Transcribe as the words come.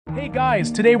Hey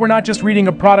guys, today we're not just reading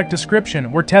a product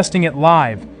description, we're testing it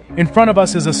live. In front of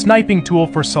us is a sniping tool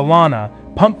for Solana,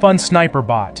 Pump Fun Sniper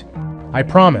Bot. I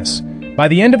promise, by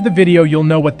the end of the video you'll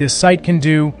know what this site can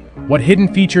do, what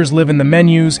hidden features live in the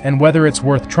menus, and whether it's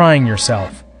worth trying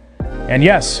yourself. And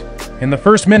yes, in the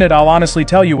first minute I'll honestly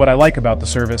tell you what I like about the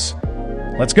service.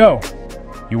 Let's go.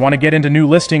 You want to get into new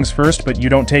listings first, but you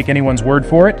don't take anyone's word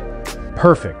for it?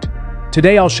 Perfect.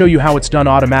 Today I'll show you how it's done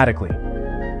automatically.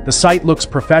 The site looks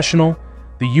professional,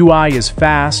 the UI is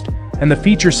fast, and the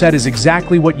feature set is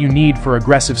exactly what you need for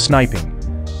aggressive sniping.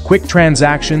 Quick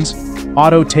transactions,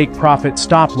 auto take profit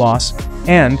stop loss,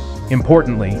 and,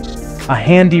 importantly, a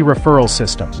handy referral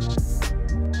system.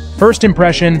 First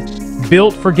impression,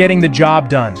 built for getting the job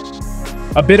done.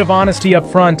 A bit of honesty up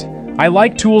front, I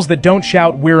like tools that don't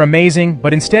shout "we're amazing,"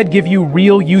 but instead give you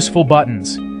real useful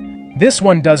buttons. This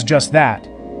one does just that.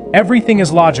 Everything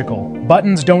is logical,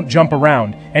 buttons don't jump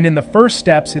around, and in the first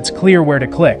steps it's clear where to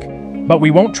click. But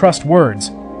we won't trust words.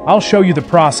 I'll show you the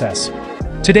process.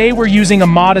 Today we're using a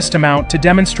modest amount to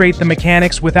demonstrate the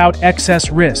mechanics without excess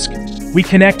risk. We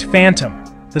connect Phantom.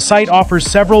 The site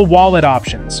offers several wallet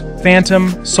options: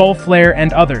 Phantom, Soulflare,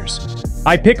 and others.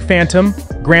 I pick Phantom,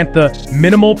 grant the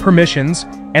minimal permissions,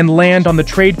 and land on the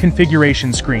trade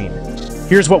configuration screen.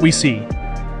 Here's what we see.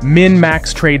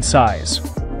 Min-max trade size.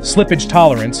 Slippage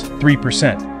tolerance,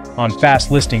 3%. On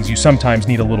fast listings, you sometimes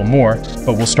need a little more,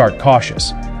 but we'll start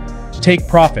cautious. Take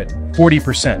profit,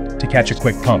 40% to catch a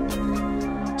quick pump.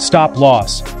 Stop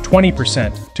loss,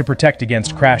 20% to protect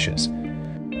against crashes.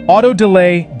 Auto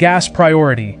delay, gas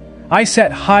priority. I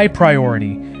set high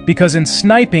priority because in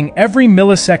sniping, every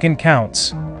millisecond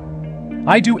counts.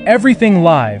 I do everything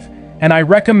live, and I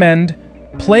recommend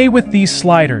play with these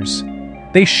sliders.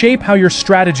 They shape how your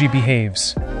strategy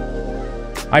behaves.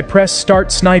 I press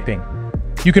Start Sniping.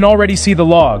 You can already see the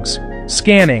logs,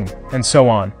 scanning, and so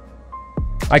on.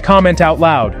 I comment out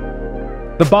loud.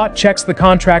 The bot checks the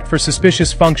contract for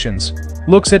suspicious functions,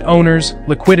 looks at owners,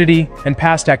 liquidity, and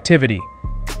past activity.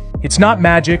 It's not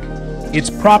magic, it's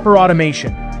proper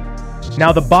automation.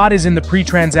 Now the bot is in the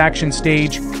pre-transaction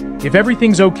stage. If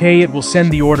everything's okay, it will send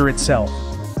the order itself.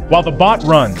 While the bot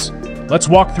runs, let's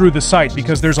walk through the site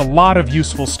because there's a lot of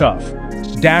useful stuff.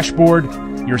 Dashboard,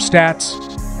 your stats,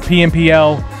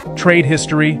 PMPL, trade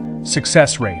history,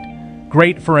 success rate.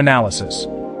 Great for analysis.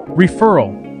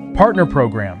 Referral, partner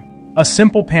program, a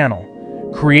simple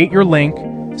panel. Create your link,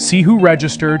 see who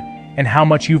registered, and how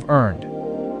much you've earned.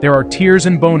 There are tiers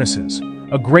and bonuses,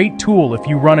 a great tool if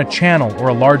you run a channel or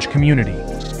a large community.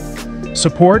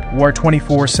 Support, we're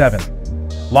 24/7.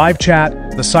 Live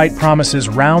chat, the site promises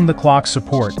round-the-clock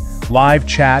support, live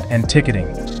chat and ticketing.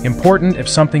 Important if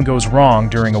something goes wrong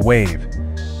during a wave.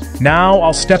 Now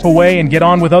I'll step away and get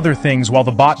on with other things while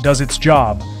the bot does its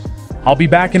job. I'll be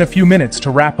back in a few minutes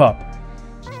to wrap up.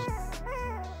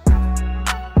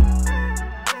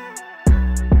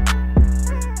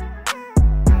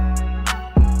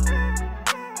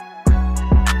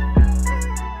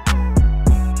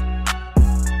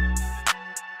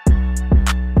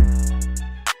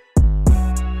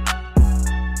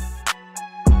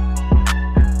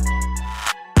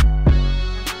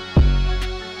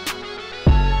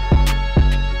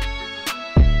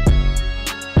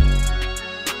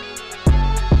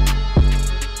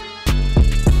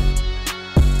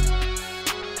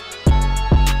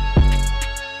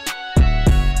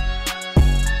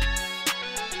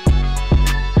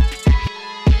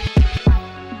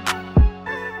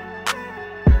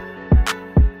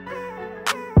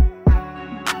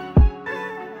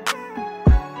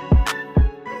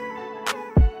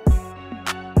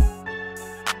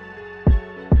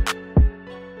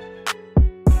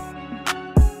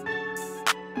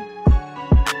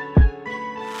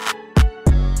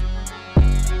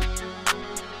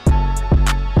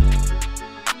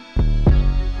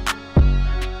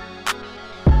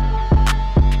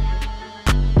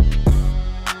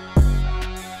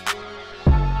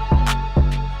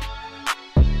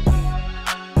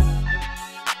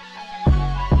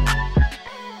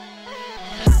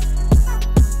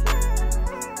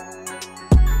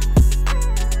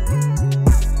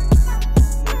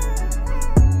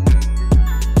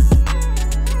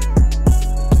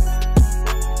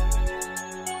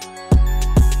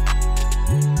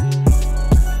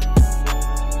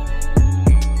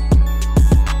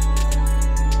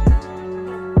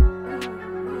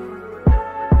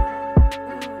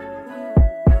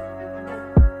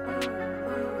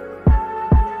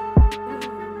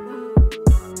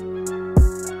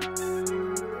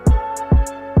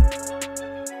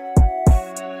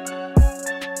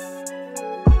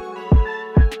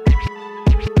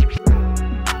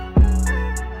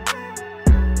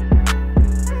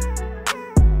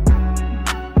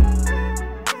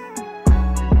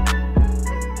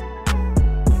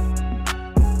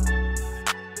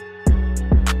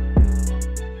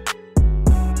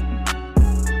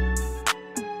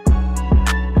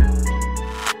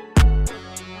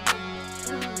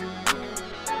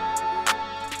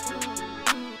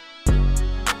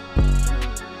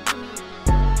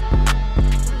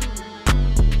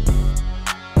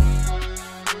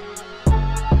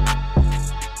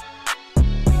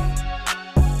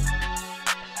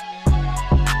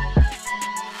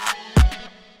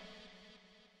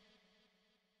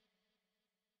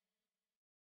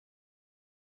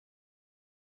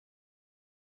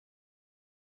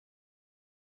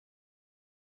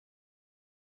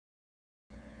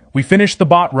 We finished the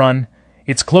bot run.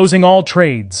 It's closing all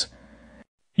trades.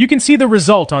 You can see the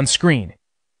result on screen.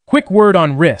 Quick word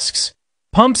on risks.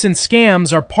 Pumps and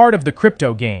scams are part of the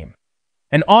crypto game.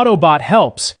 An Autobot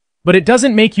helps, but it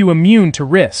doesn't make you immune to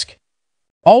risk.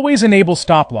 Always enable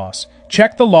stop loss,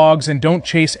 check the logs, and don't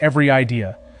chase every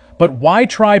idea. But why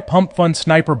try Pump Fund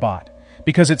Sniper Bot?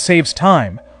 Because it saves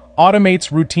time,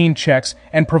 automates routine checks,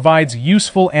 and provides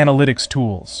useful analytics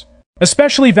tools.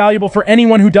 Especially valuable for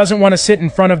anyone who doesn't want to sit in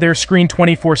front of their screen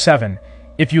 24/7.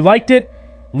 If you liked it,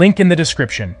 link in the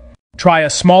description. Try a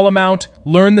small amount,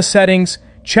 learn the settings,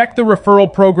 check the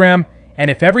referral program,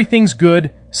 and if everything's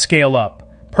good, scale up.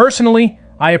 Personally,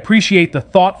 I appreciate the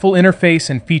thoughtful interface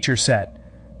and feature set,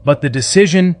 but the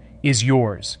decision is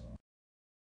yours.